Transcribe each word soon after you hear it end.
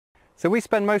So we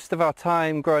spend most of our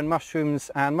time growing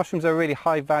mushrooms, and mushrooms are a really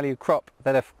high value crop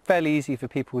that are fairly easy for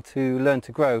people to learn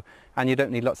to grow, and you don't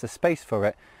need lots of space for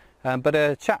it. But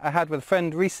a chat I had with a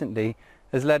friend recently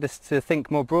has led us to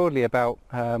think more broadly about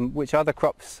which other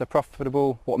crops are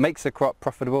profitable, what makes a crop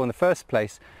profitable in the first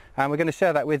place, and we're going to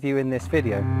share that with you in this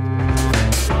video.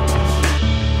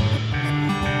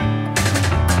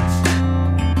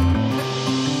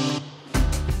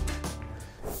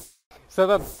 So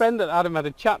that friend that Adam had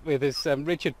a chat with is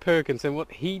Richard Perkins, and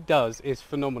what he does is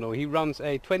phenomenal. He runs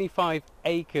a 25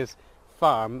 acres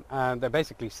farm, and they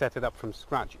basically set it up from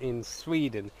scratch in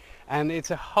Sweden, and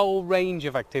it's a whole range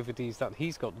of activities that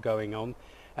he's got going on.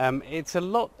 It's a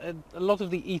lot of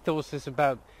the ethos is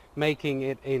about making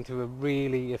it into a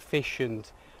really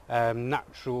efficient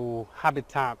natural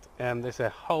habitat, and there's a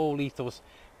whole ethos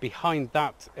behind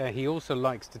that. He also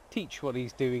likes to teach what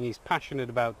he's doing. He's passionate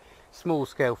about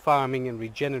small-scale farming and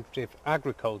regenerative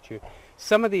agriculture.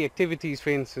 Some of the activities, for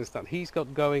instance, that he's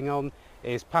got going on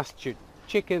is pastured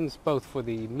chickens, both for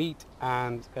the meat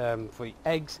and for the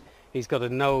eggs. He's got a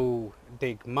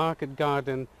no-dig market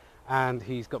garden, and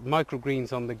he's got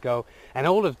microgreens on the go. And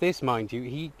all of this, mind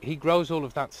you, he grows all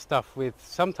of that stuff with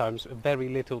sometimes very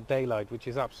little daylight, which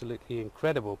is absolutely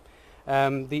incredible.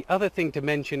 The other thing to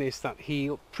mention is that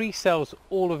he pre-sells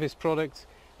all of his products.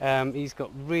 He's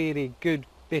got really good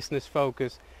business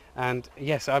focus, and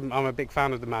yes, I'm a big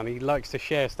fan of the man. He likes to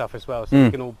share stuff as well, so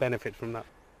we can all benefit from that.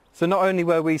 So not only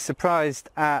were we surprised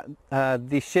at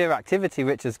the sheer activity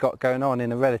Rich has got going on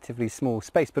in a relatively small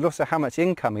space, but also how much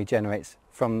income he generates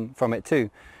from it too.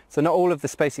 So not all of the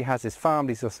space he has is farmed,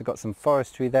 he's also got some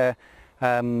forestry there.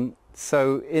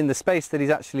 So in the space that he's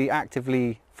actually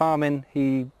actively farming,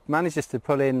 he manages to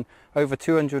pull in over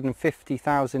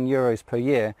 250,000 euros per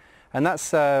year. And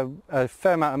that's a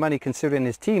fair amount of money considering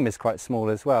his team is quite small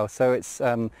as well. So it's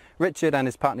Richard and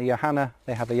his partner Johanna,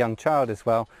 they have a young child as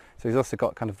well. So he's also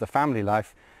got kind of the family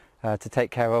life to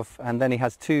take care of. And then he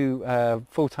has two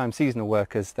full-time seasonal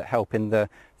workers that help in the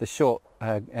short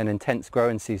and intense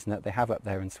growing season that they have up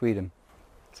there in Sweden.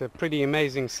 It's a pretty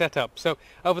amazing setup. So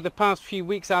over the past few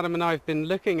weeks, Adam and I have been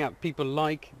looking at people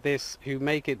like this who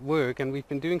make it work, and we've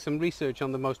been doing some research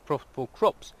on the most profitable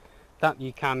crops that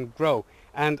you can grow.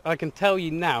 And I can tell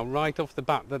you now, right off the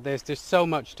bat, that there's just so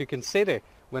much to consider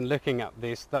when looking at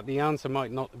this that the answer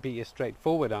might not be a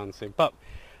straightforward answer. But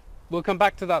we'll come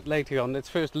back to that later on. Let's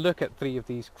first look at three of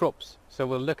these crops. So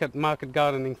we'll look at market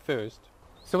gardening first.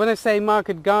 So when I say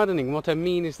market gardening, what I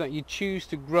mean is that you choose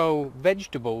to grow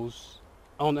vegetables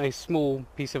on a small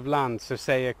piece of land, so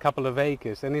say a couple of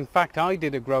acres. And in fact, I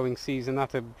did a growing season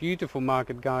at a beautiful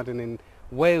market garden in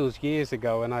Wales years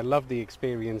ago, and I love the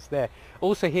experience there.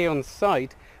 Also here on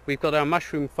site we've got our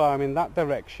mushroom farm in that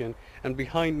direction, and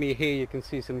behind me here you can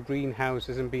see some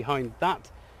greenhouses, and behind that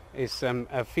is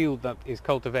a field that is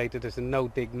cultivated as a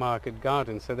no-dig market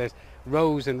garden. So there's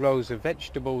rows and rows of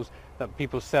vegetables that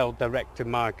people sell direct to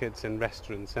markets and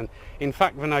restaurants. And in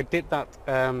fact, when I did that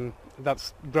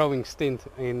that growing stint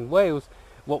in Wales,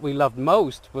 what we loved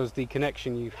most was the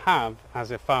connection you have as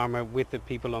a farmer with the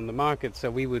people on the market. So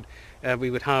we would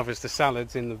harvest the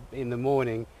salads in the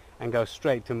morning and go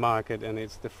straight to market, and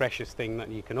it's the freshest thing that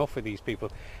you can offer these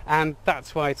people. And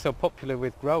that's why it's so popular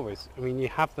with growers. I mean, you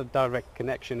have the direct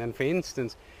connection. And for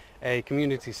instance, a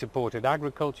community supported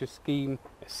agriculture scheme,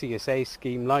 a CSA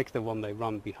scheme like the one they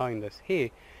run behind us here,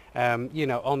 you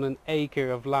know, on an acre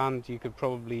of land you could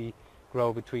probably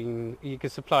grow you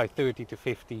could supply 30 to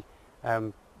 50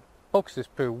 boxes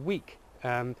per week,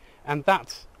 and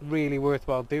that's really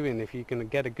worthwhile doing if you can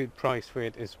get a good price for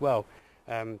it as well.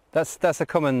 That's a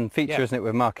common feature, isn't it,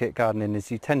 with market gardening,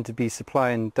 is you tend to be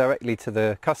supplying directly to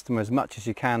the customer as much as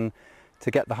you can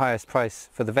to get the highest price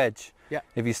for the veg.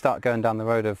 If you start going down the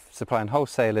road of supplying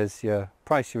wholesalers, your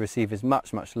price you receive is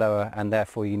much lower, and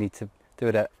therefore you need to do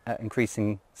it at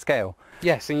increasing scale.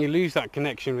 Yes, and you lose that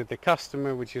connection with the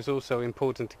customer, which is also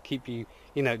important to keep you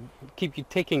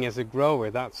ticking as a grower.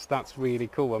 That's really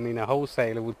cool. I mean, a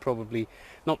wholesaler would probably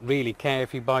not really care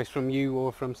if he buys from you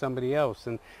or from somebody else,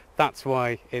 and that's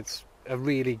why it's a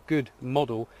really good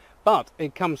model. But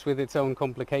it comes with its own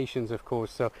complications, of course.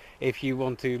 So if you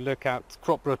want to look at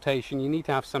crop rotation, you need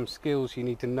to have some skills. You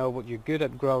need to know what you're good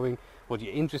at growing, what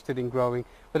you're interested in growing.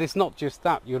 But it's not just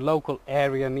that. Your local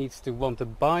area needs to want to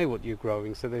buy what you're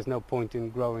growing. So there's no point in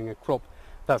growing a crop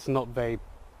that's not very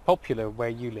popular where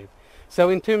you live. So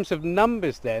in terms of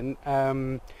numbers then,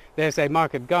 there's a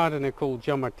market gardener called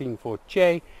Jean-Martin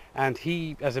Fortier, and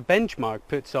he, as a benchmark,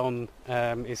 puts on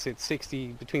between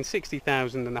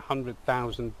 $60,000 and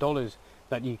 $100,000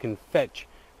 that you can fetch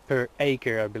per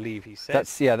acre, I believe he said.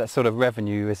 That's sort of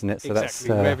revenue, isn't it? So exactly,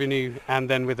 that's revenue, and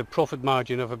then with a profit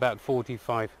margin of about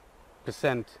 45%.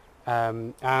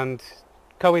 And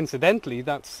coincidentally,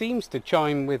 that seems to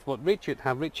chime with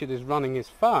how Richard is running his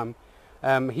farm.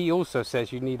 He also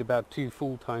says you need about 2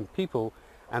 full-time people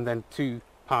and then 2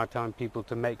 part-time people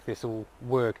to make this all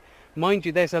work. Mind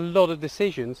you, there's a lot of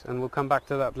decisions, and we'll come back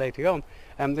to that later on.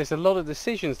 There's a lot of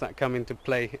decisions that come into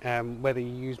play, whether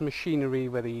you use machinery,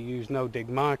 whether you use no-dig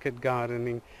market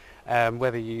gardening,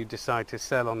 whether you decide to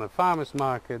sell on the farmer's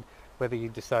market, whether you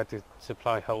decide to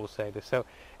supply wholesalers. So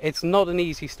it's not an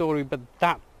easy story, but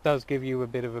that does give you a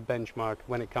bit of a benchmark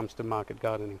when it comes to market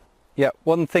gardening. Yeah,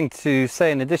 one thing to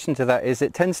say in addition to that is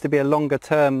it tends to be a longer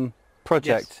term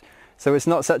project. Yes. So it's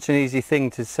not such an easy thing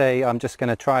to say, I'm just going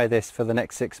to try this for the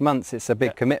next 6 months. It's a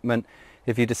big commitment.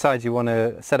 If you decide you want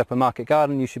to set up a market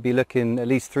garden, you should be looking at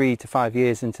least 3 to 5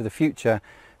 years into the future,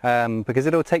 because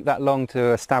it'll take that long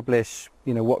to establish,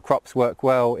 what crops work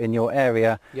well in your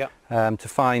area, to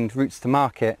find routes to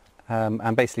market,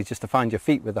 and basically just to find your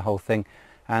feet with the whole thing.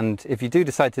 And if you do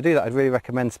decide to do that, I'd really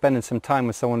recommend spending some time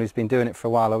with someone who's been doing it for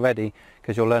a while already,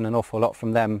 because you'll learn an awful lot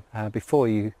from them before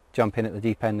you jump in at the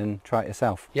deep end and try it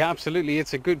yourself. Yeah, absolutely.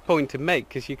 It's a good point to make,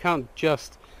 because you can't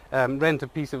just rent a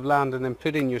piece of land and then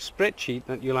put in your spreadsheet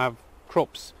that you'll have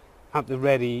crops at the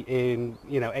ready in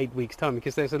 8 weeks time,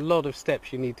 because there's a lot of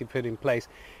steps you need to put in place.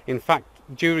 In fact,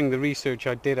 during the research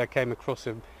I did, I came across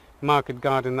a market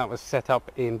garden that was set up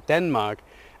in Denmark,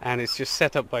 and it's just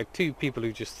set up by 2 people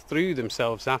who just threw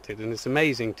themselves at it, and it's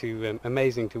amazing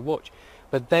to watch.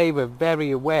 But they were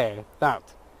very aware that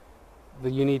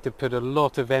you need to put a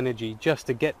lot of energy just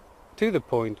to get to the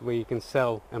point where you can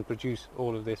sell and produce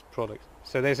all of this product.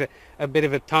 So there's a bit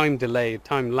of a time delay, a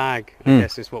time lag, I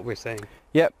guess is what we're saying.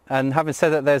 Yep, and having said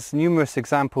that, there's numerous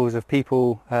examples of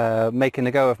people making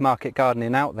a go of market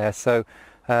gardening out there. So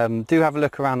do have a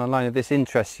look around online if this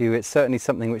interests you. It's certainly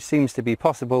something which seems to be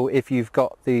possible if you've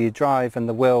got the drive and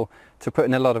the will to put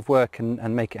in a lot of work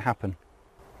and make it happen.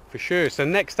 For sure. So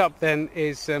next up then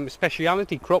is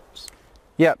specialty crops.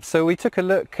 Yep, so we took a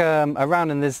look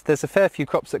around, and there's a fair few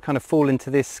crops that kind of fall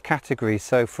into this category.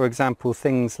 So for example,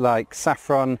 things like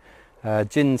saffron,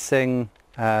 ginseng,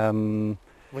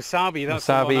 wasabi, that's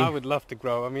the one I would love to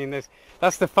grow. I mean,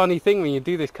 that's the funny thing when you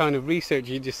do this kind of research,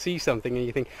 you just see something and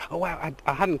you think, oh wow,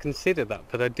 I hadn't considered that,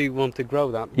 but I do want to grow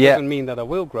that. It doesn't mean that I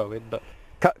will grow it, but...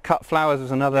 Cut flowers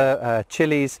was another,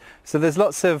 chilies. So there's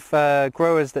lots of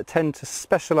growers that tend to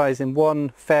specialise in one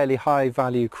fairly high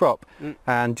value crop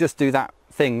and just do that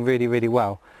thing really, really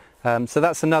well. So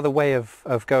that's another way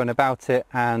of going about it,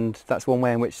 and that's one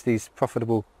way in which these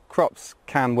profitable crops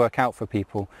can work out for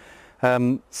people.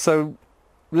 So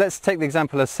let's take the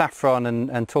example of saffron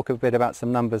and talk a bit about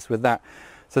some numbers with that.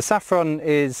 So saffron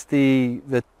is the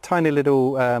tiny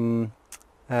little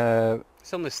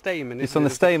it's on the stamen. It's on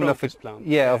the stamen of the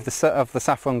the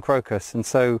saffron crocus, and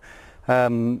so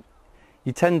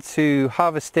you tend to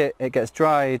harvest it. It gets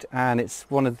dried, and it's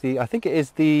one of the, I think it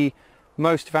is the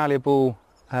most valuable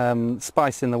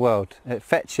spice in the world. It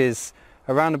fetches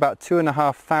around about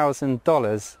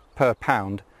 $2,500 per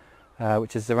pound,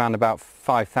 which is around about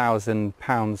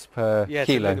 £5,000 per kilo. Yeah, it's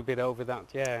a little bit over that.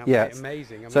 Yeah,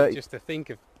 amazing. I mean, just to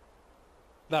think of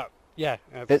that. Yeah,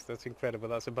 that's incredible.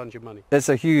 That's a bunch of money. It's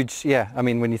a huge, I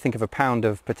mean, when you think of a pound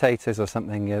of potatoes or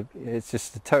something, it's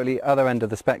just the totally other end of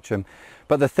the spectrum.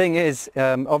 But the thing is,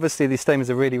 obviously these stamens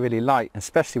are really, really light,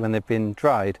 especially when they've been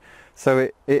dried. So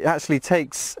it actually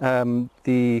takes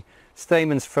the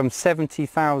stamens from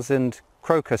 70,000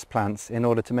 crocus plants in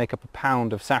order to make up a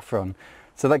pound of saffron.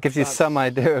 So that gives you some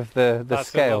idea of the that's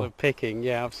scale. That's a lot of picking,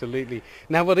 yeah, absolutely.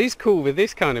 Now what is cool with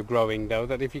this kind of growing though,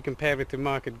 that if you compare it to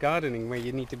market gardening where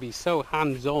you need to be so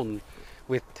hands-on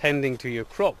with tending to your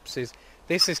crops, is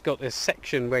this has got a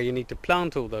section where you need to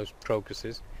plant all those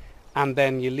crocuses, and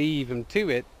then you leave them to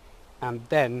it, and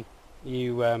then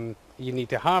you need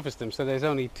to harvest them. So there's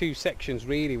only 2 sections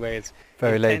really where it's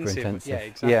very labour intensive. Yeah,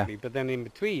 exactly. But then in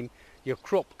between, your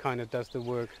crop kind of does the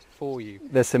work for you.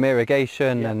 There's some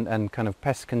irrigation and kind of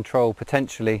pest control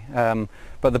potentially,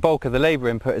 but the bulk of the labour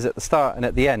input is at the start and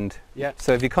at the end. Yeah.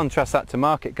 So if you contrast that to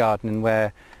market gardening,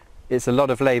 where it's a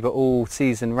lot of labour all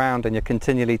season round and you're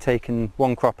continually taking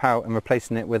one crop out and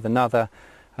replacing it with another,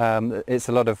 it's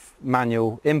a lot of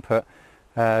manual input.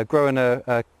 Growing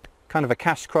a kind of a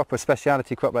cash crop or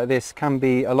speciality crop like this can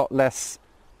be a lot less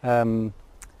time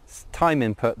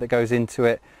input that goes into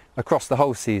it across the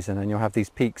whole season, and you'll have these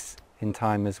peaks in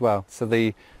time as well. So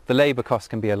the labour cost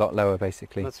can be a lot lower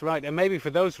basically. That's right, and maybe for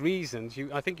those reasons,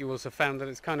 I think you also found that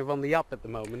it's kind of on the up at the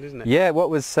moment, isn't it? Yeah, what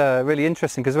was really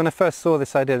interesting, because when I first saw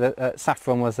this idea that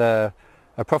saffron was a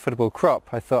a profitable crop,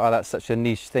 I thought, oh, that's such a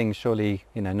niche thing, surely,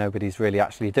 you know, nobody's really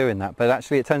actually doing that. But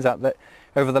actually it turns out that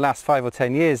over the last 5 or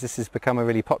 10 years this has become a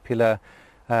really popular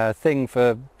thing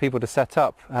for people to set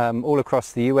up all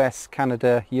across the US,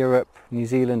 Canada, Europe, New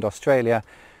Zealand, Australia.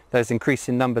 There's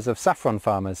increasing numbers of saffron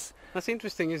farmers. That's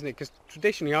interesting, isn't it? Because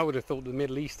traditionally I would have thought the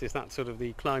Middle East is that sort of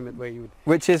the climate where you would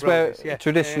Which is grow where this. Yeah.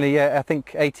 traditionally, yeah, I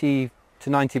think 80 to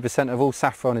 90% of all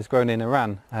saffron is grown in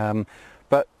Iran.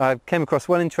 But I came across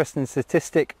one interesting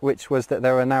statistic, which was that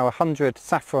there are now 100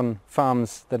 saffron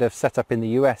farms that have set up in the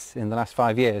US in the last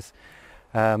 5 years.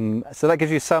 So that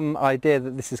gives you some idea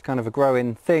that this is kind of a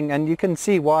growing thing, and you can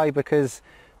see why, because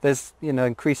there's, you know,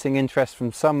 increasing interest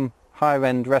from some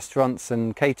higher-end restaurants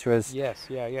and caterers, Yes,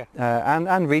 yeah, yeah.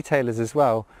 and retailers as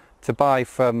well, to buy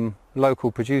from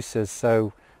local producers.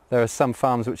 So there are some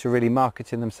farms which are really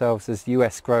marketing themselves as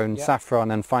US-grown saffron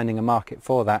and finding a market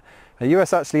for that. The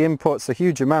US actually imports a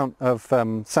huge amount of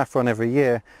saffron every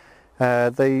year.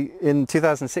 They, in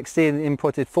 2016,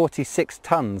 imported 46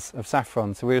 tons of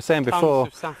saffron. So we were saying before,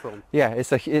 Tons of saffron. yeah,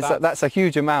 that's a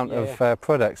huge amount of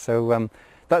product. So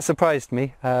that surprised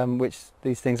me, which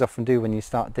these things often do when you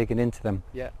start digging into them.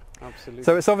 Yeah, absolutely.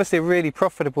 So it's obviously a really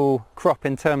profitable crop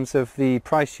in terms of the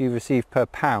price you receive per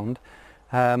pound.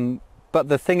 But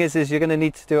the thing is you're going to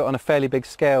need to do it on a fairly big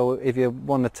scale if you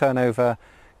want to turn over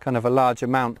kind of a large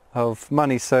amount of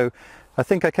money. So I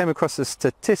think I came across a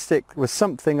statistic with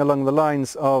something along the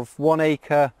lines of 1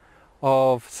 acre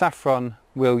of saffron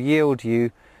will yield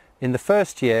you in the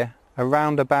first year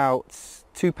around about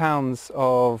 2 pounds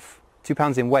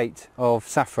in weight of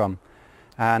saffron,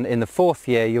 and in the 4th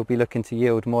year you'll be looking to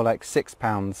yield more like 6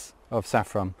 pounds of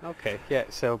saffron. Okay, yeah,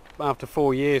 so after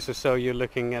 4 years or so you're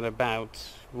looking at about,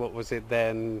 what was it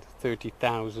then,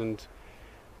 $30,000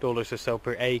 or so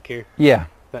per acre. Yeah.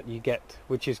 That you get,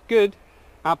 which is good,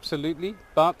 absolutely,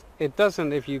 but it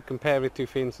doesn't, if you compare it to,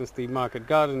 for instance, the market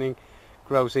gardening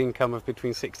gross income of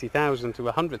between $60,000 to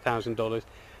 $100,000,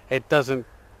 it doesn't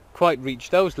quite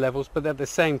reach those levels, but at the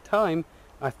same time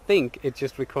I think it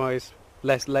just requires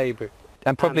less labour.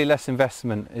 And probably less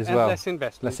investment as well. Less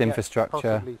investment. Less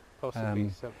infrastructure.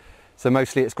 Possibly. So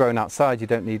mostly it's grown outside, you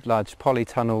don't need large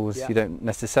polytunnels, Yeah. you don't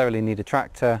necessarily need a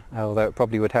tractor, although it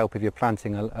probably would help if you're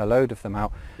planting a load of them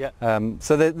out. Yeah.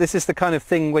 So this is the kind of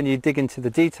thing, when you dig into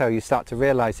the detail, you start to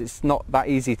realise it's not that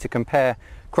easy to compare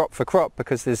crop for crop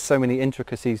because there's so many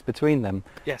intricacies between them.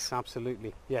 Yes,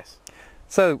 absolutely, yes.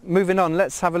 So moving on,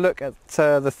 let's have a look at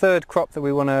the third crop that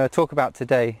we want to talk about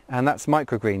today, and that's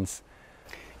microgreens.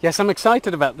 Yes, I'm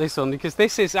excited about this one because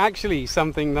this is actually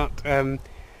something that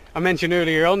I mentioned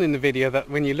earlier on in the video, that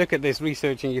when you look at this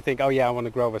research and you think, oh yeah, I want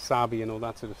to grow wasabi and all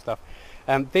that sort of stuff,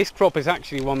 this crop is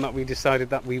actually one that we decided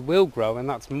that we will grow, and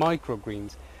that's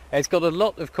microgreens. It's got a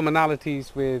lot of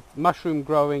commonalities with mushroom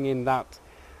growing in that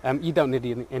you don't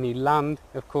need any land,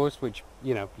 of course, which,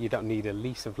 you know, you don't need a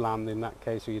lease of land in that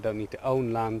case, or you don't need to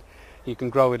own land. You can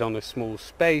grow it on a small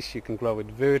space, you can grow it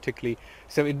vertically,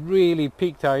 so it really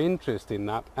piqued our interest in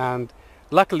that. And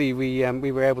luckily we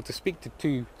were able to speak to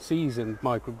 2 seasoned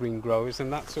microgreen growers,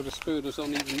 and that sort of spurred us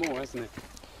on even more, hasn't it?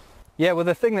 Yeah, well,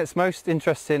 the thing that's most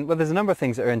interesting, well, there's a number of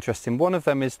things that are interesting. One of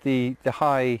them is the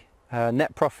high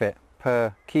net profit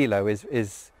per kilo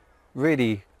is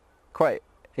really quite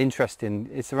interesting.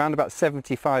 It's around about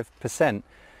 75%.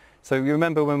 So you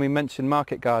remember when we mentioned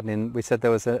market gardening, we said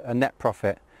there was a net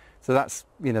profit. So that's,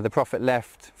 you know, the profit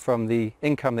left from the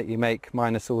income that you make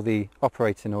minus all the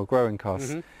operating or growing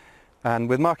costs. Mm-hmm. And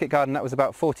with market garden, that was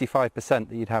about 45%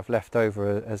 that you'd have left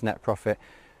over as net profit.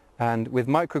 And with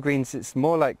microgreens, it's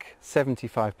more like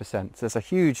 75%. So there's a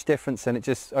huge difference, and it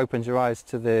just opens your eyes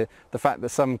to the fact that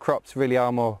some crops really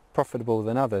are more profitable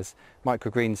than others.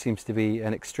 Microgreens seems to be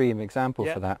an extreme example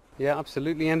for that. Yeah,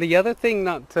 absolutely. And the other thing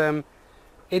that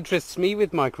interests me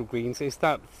with microgreens is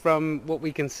that from what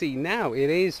we can see now, it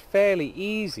is fairly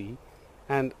easy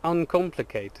and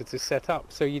uncomplicated to set up.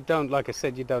 So you don't, like I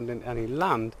said, you don't need any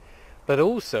land, but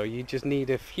also you just need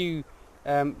a few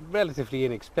relatively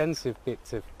inexpensive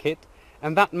bits of kit,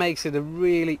 and that makes it a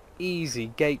really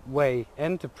easy gateway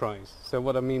enterprise. So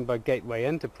what I mean by gateway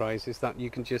enterprise is that you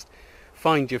can just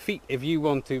find your feet. If you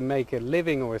want to make a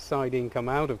living or a side income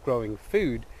out of growing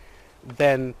food,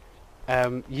 then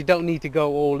you don't need to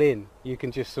go all in. You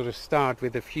can just sort of start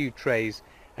with a few trays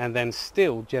and then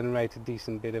still generate a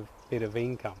decent bit of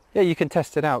income. Yeah, you can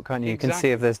test it out, can't you? Exactly. You can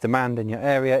see if there's demand in your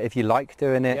area, if you like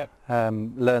doing it,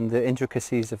 learn the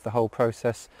intricacies of the whole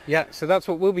process. Yeah, so that's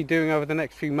what we'll be doing over the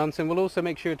next few months, and we'll also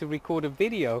make sure to record a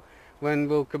video when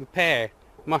we'll compare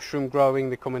mushroom growing,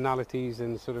 the commonalities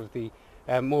and sort of the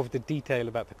more of the detail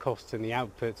about the costs and the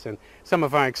outputs and some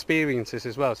of our experiences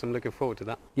as well. So I'm looking forward to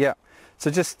that. Yeah.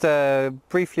 So just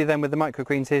briefly then with the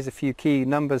microgreens, here's a few key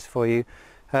numbers for you.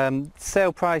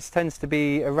 Sale price tends to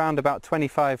be around about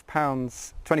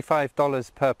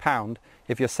 $25 per pound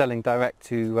if you're selling direct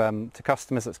to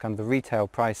customers. That's kind of the retail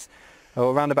price,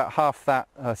 or around about half that,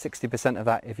 60% of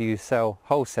that if you sell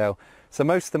wholesale. So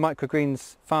most of the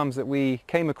microgreens farms that we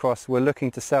came across were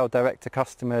looking to sell direct to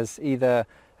customers, either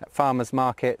at farmers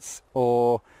markets,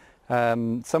 or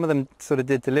some of them sort of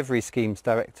did delivery schemes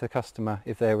direct to customer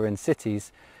if they were in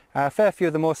cities. A fair few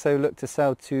of them also look to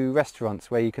sell to restaurants,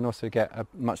 where you can also get a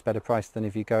much better price than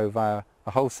if you go via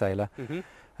a wholesaler.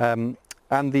 And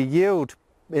the yield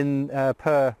in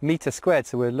per metre squared,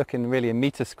 so we're looking really in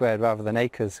metre squared rather than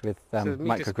acres with so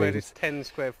metre squared microgreens. is 10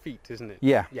 square feet, isn't it?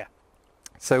 Yeah. Yeah.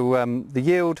 So the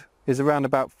yield is around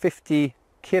about 50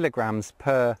 kilograms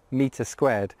per metre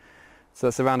squared. So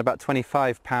that's around about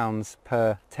 25 pounds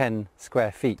per 10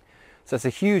 square feet. So it's a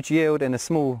huge yield in a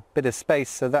small bit of space.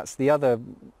 So that's the other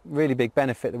really big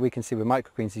benefit that we can see with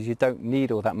microgreens, is you don't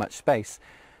need all that much space.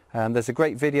 There's a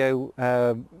great video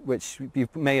which you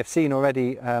may have seen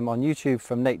already on YouTube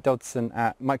from Nate Dodson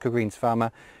at Microgreens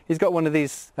Farmer. He's got one of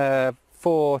these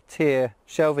 4-tier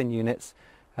shelving units,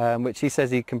 which he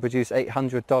says he can produce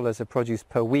 $800 of produce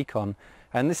per week on.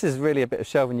 And this is really a bit of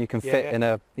shelving you can fit in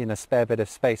a spare bit of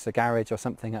space, a garage or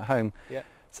something at home. Yeah.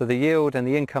 So the yield and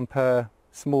the income per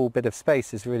small bit of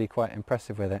space is really quite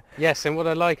impressive with it. Yes, and what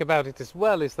I like about it as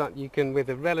well is that you can, with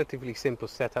a relatively simple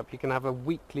setup, you can have a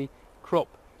weekly crop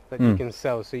that you can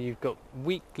sell. So you've got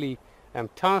weekly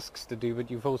tasks to do,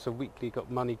 but you've also weekly got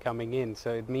money coming in.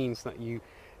 So it means that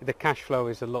the cash flow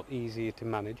is a lot easier to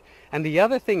manage. And the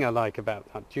other thing I like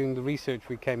about that, during the research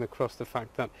we came across the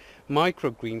fact that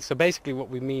microgreens, so basically what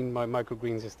we mean by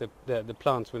microgreens is the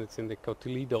plants when it's in the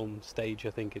cotyledon stage,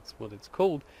 I think it's what it's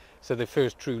called. So the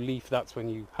first true leaf, that's when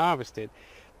you harvest it.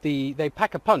 They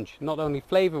pack a punch, not only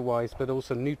flavor-wise, but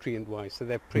also nutrient-wise. So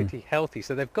they're pretty healthy.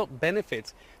 So they've got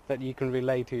benefits that you can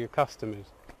relay to your customers.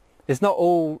 It's not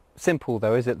all simple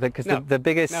though, is it? Because the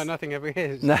biggest... No, nothing ever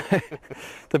is. No,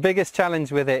 the biggest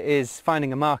challenge with it is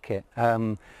finding a market.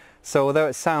 So although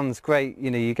it sounds great,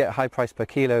 you get a high price per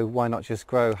kilo, why not just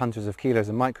grow hundreds of kilos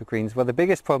of microgreens? Well, the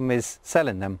biggest problem is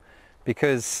selling them,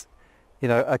 because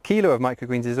a kilo of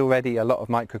microgreens is already a lot of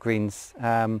microgreens.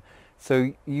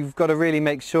 So you've got to really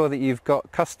make sure that you've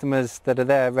got customers that are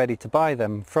there ready to buy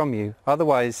them from you.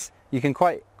 Otherwise, you can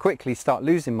quite quickly start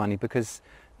losing money, because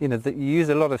you use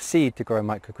a lot of seed to grow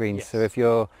microgreens. Yes. So if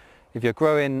you're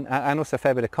growing, and also a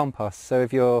fair bit of compost, so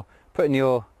if you're putting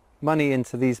your money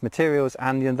into these materials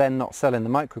and you're then not selling the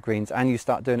microgreens, and you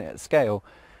start doing it at scale,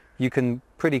 you can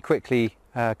pretty quickly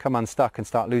come unstuck and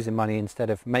start losing money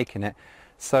instead of making it.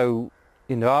 So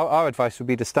our advice would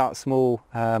be to start small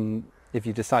if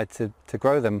you decide to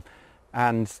grow them,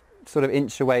 and sort of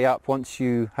inch your way up once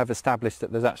you have established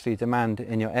that there's actually demand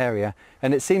in your area.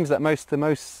 And it seems that most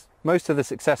of the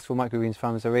successful microgreens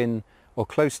farms are in or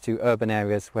close to urban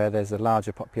areas where there's a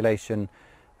larger population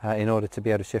in order to be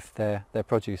able to shift their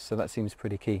produce. So that seems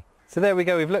pretty key. So there we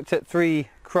go. We've looked at 3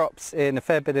 crops in a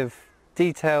fair bit of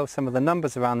detail, some of the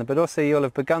numbers around them, but also you'll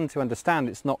have begun to understand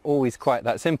it's not always quite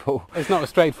that simple. It's not a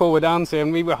straightforward answer,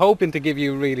 and we were hoping to give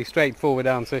you a really straightforward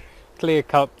answer. Clear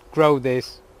cut, grow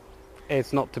this.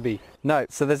 It's not to be. No,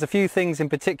 so there's a few things in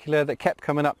particular that kept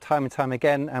coming up time and time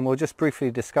again, and we'll just briefly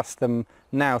discuss them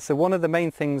now. So one of the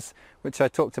main things which I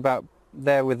talked about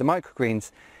there with the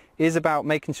microgreens is about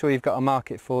making sure you've got a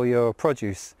market for your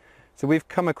produce. So we've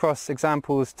come across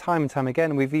examples time and time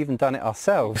again, and we've even done it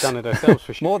ourselves. We've done it ourselves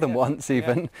for sure. More than once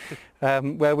even,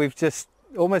 where we've just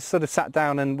almost sort of sat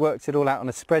down and worked it all out on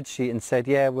a spreadsheet and said,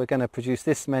 yeah, we're going to produce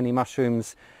this many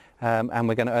mushrooms and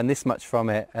we're going to earn this much from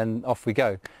it, and off we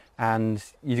go. And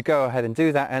you go ahead and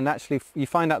do that, and actually you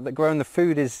find out that growing the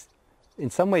food is in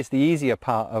some ways the easier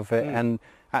part of it, and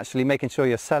actually making sure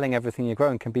you're selling everything you're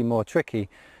growing can be more tricky.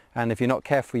 And if you're not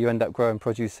careful, you end up growing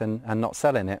produce and not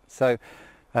selling it. So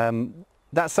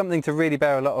that's something to really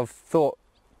bear a lot of thought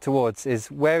towards,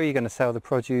 is where are you going to sell the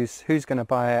produce, who's going to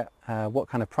buy it, what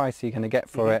kind of price are you going to get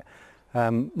for it.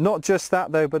 Not just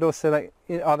that though, but also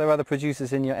are there other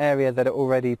producers in your area that are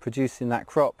already producing that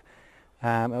crop,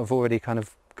 have already kind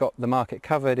of got the market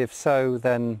covered? If so,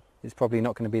 then it's probably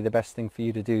not going to be the best thing for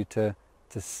you to do to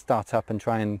start up and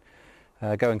try and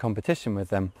go in competition with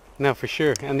them. No, for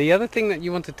sure. And the other thing that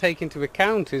you want to take into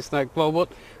account is well,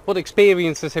 what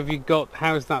experiences have you got?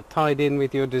 How's that tied in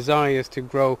with your desires to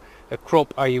grow a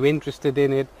crop? Are you interested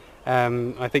in it?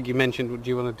 I think you mentioned, do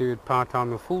you want to do it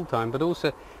part-time or full-time? But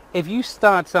also, if you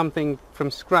start something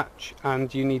from scratch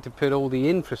and you need to put all the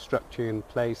infrastructure in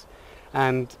place,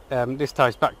 And this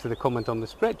ties back to the comment on the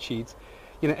spreadsheets.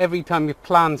 You know, every time you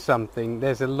plan something,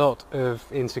 there's a lot of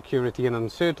insecurity and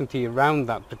uncertainty around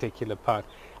that particular part.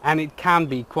 And it can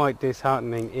be quite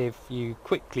disheartening if you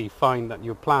quickly find that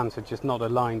your plans are just not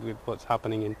aligned with what's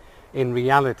happening in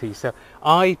reality. So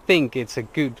I think it's a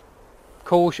good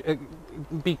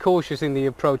be cautious in the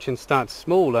approach and start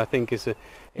small, I think is a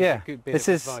good bit of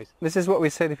advice. This is what we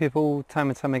say to people time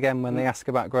and time again when they ask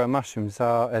about growing mushrooms.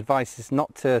 Our advice is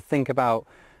not to think about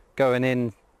going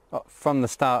in from the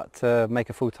start to make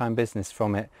a full-time business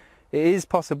from it. It is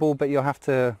possible, but you'll have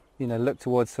to, you know, look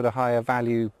towards sort of higher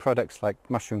value products like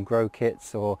mushroom grow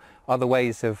kits or other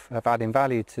ways of adding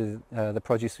value to the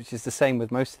produce, which is the same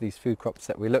with most of these food crops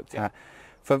that we looked at.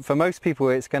 For most people,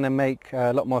 it's going to make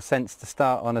a lot more sense to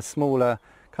start on a smaller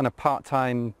kind of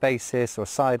part-time basis or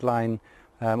sideline,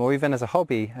 or even as a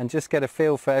hobby, and just get a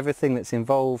feel for everything that's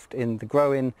involved in the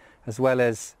growing as well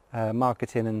as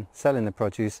marketing and selling the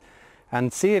produce,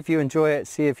 and see if you enjoy it,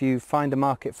 see if you find a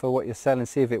market for what you're selling,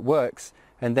 see if it works,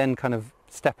 and then kind of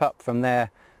step up from there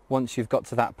once you've got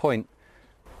to that point.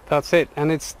 That's it,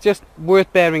 and it's just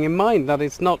worth bearing in mind that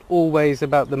it's not always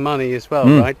about the money as well,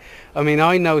 right? I mean,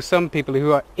 I know some people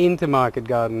who are into market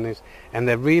gardeners and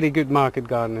they're really good market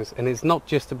gardeners, and it's not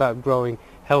just about growing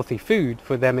healthy food.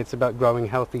 For them, it's about growing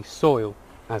healthy soil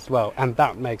as well, and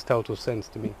that makes total sense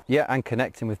to me. Yeah, and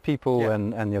connecting with people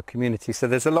and your community. So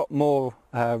there's a lot more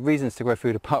reasons to grow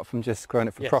food apart from just growing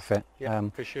it for profit. Yeah,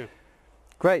 for sure.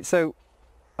 Great, so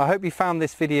I hope you found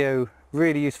this video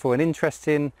really useful and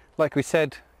interesting. Like we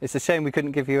said, it's a shame we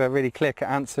couldn't give you a really clear-cut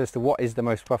answer as to what is the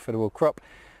most profitable crop,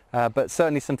 but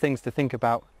certainly some things to think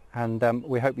about, and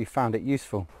we hope you found it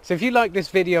useful. So if you like this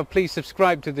video, please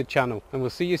subscribe to the channel, and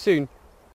we'll see you soon.